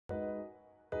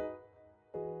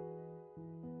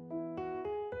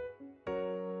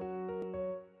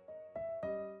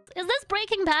Is this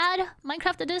Breaking Bad?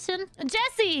 Minecraft edition?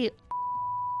 Jesse!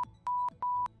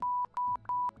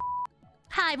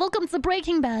 Hi, welcome to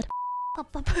Breaking Bad.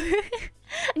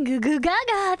 Goo goo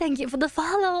gaga, thank you for the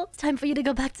follow. It's time for you to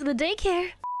go back to the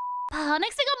daycare.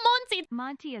 Next we got Monty.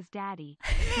 Monty is daddy.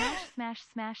 Smash, smash,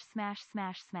 smash, smash,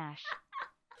 smash, smash.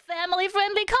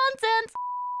 Family-friendly content.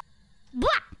 Blah!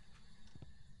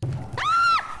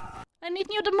 Ah! I need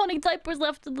new demonic diapers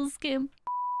after this game.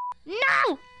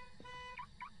 No!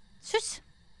 Shush.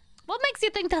 What makes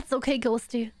you think that's okay,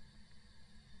 Ghosty?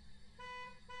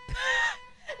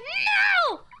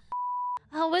 No!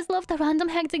 I always love the random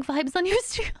hectic vibes on your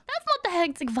stream. That's not the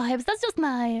hectic vibes. That's just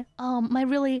my my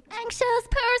really anxious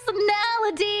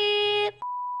personality.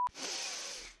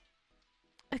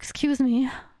 Excuse me.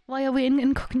 Why are we in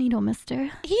incognito, mister?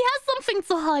 He has something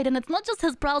to hide, and it's not just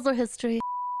his browser history.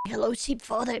 Hello,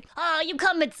 Sheepfather. You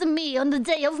come to me on the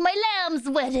day of my lamb's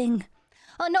wedding.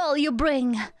 And all you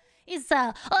bring is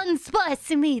a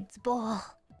unspicy meatball.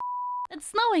 It's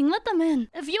snowing, let them in.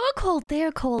 If you're cold,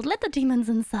 they're cold. Let the demons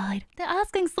inside. They're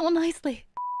asking so nicely.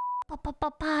 The water,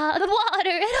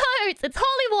 it hurts. It's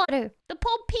holy water. The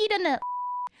Pope peed in it.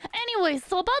 Anyways,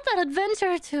 so about that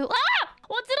adventure to...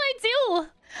 What did I do?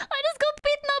 I just got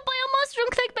beaten up by a mushroom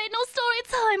clickbait. No story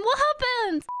time. What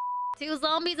happened? 2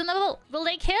 zombies in the boat. Will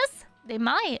they kiss? They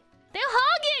might. They're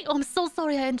hugging. Oh, I'm so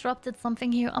sorry I interrupted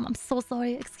something here. I'm so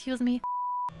sorry. Excuse me.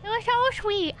 You're so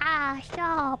sweet.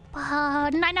 Stop.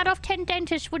 9 out of 10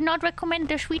 dentists would not recommend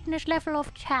the sweetness level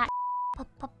of chat.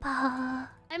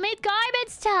 I made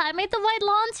garbage chat. I made the white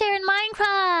lawn chair in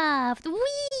Minecraft.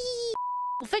 Whee!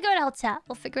 We'll figure it out, chat.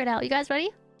 We'll figure it out. You guys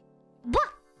ready? Bah!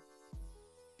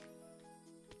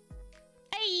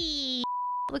 Hey!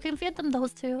 We can feed them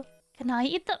those two. Can I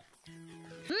eat them?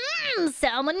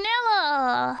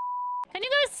 Salmonella! Can you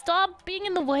guys stop being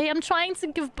in the way? I'm trying to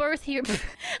give birth here. Lulu,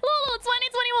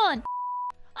 2021!